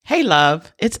Hey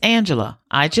love, it's Angela.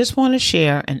 I just want to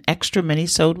share an extra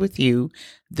mini-sode with you.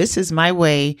 This is my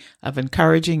way of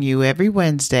encouraging you every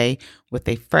Wednesday with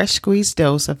a fresh squeezed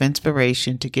dose of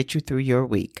inspiration to get you through your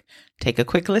week. Take a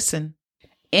quick listen.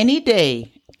 Any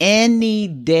day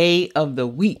of the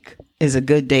week is a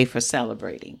good day for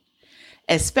celebrating,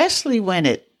 especially when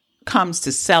it comes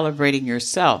to celebrating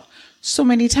yourself. So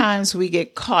many times we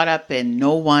get caught up in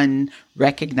no one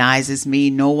recognizes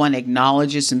me, no one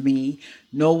acknowledges me,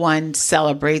 no one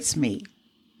celebrates me.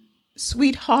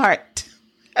 Sweetheart,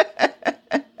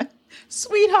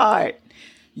 sweetheart,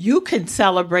 you can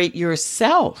celebrate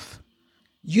yourself.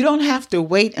 You don't have to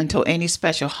wait until any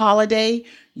special holiday.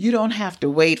 You don't have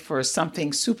to wait for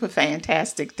something super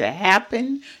fantastic to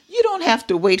happen. You don't have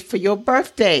to wait for your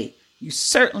birthday. You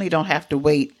certainly don't have to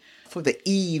wait for the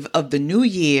eve of the new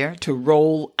year to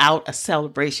roll out a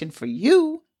celebration for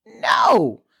you.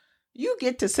 No, you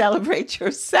get to celebrate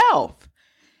yourself.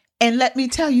 And let me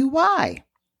tell you why.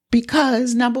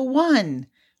 Because number one,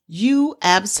 you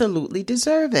absolutely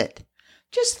deserve it.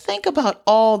 Just think about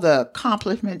all the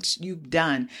accomplishments you've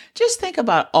done. Just think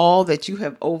about all that you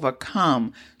have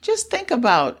overcome. Just think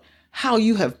about how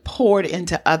you have poured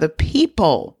into other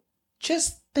people.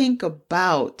 Just think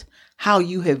about how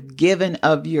you have given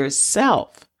of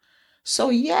yourself. So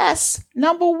yes,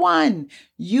 number one,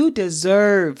 you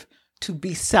deserve to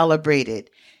be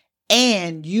celebrated,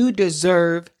 and you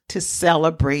deserve to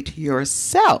celebrate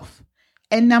yourself.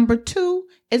 And number two,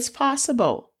 it's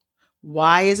possible.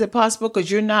 Why is it possible? Because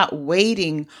you're not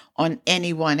waiting on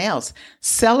anyone else.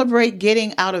 Celebrate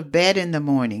getting out of bed in the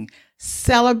morning,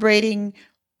 celebrating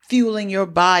fueling your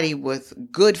body with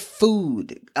good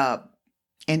food,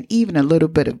 and even a little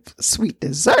bit of sweet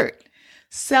dessert.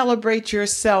 Celebrate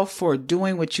yourself for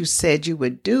doing what you said you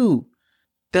would do.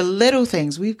 The little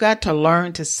things, we've got to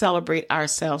learn to celebrate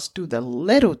ourselves through the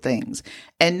little things.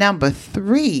 And number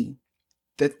three,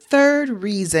 the third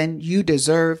reason you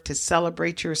deserve to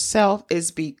celebrate yourself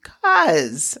is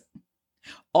because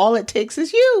all it takes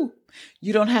is you.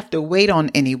 You don't have to wait on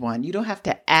anyone. You don't have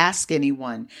to ask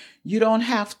anyone. You don't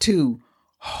have to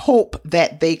hope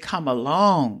that they come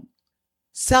along.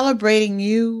 Celebrating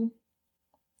you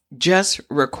just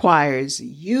requires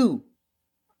you.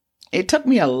 It took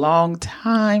me a long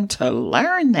time to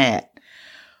learn that.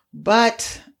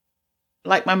 But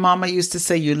like my mama used to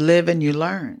say, you live and you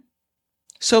learn.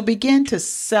 So begin to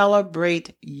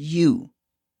celebrate you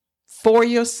for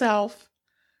yourself,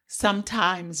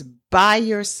 sometimes by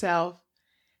yourself,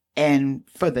 and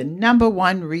for the number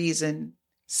one reason,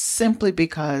 simply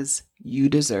because you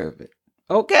deserve it.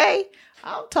 Okay?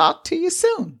 I'll talk to you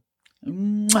soon.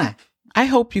 Mwah. I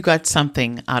hope you got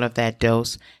something out of that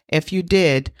dose. If you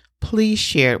did, please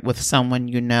share it with someone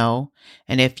you know.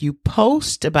 And if you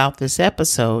post about this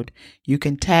episode, you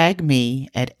can tag me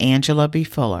at Angela B.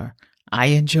 Fuller. I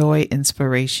enjoy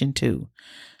inspiration too.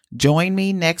 Join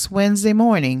me next Wednesday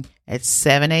morning at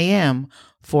 7 a.m.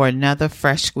 for another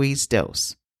fresh squeezed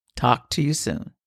dose. Talk to you soon.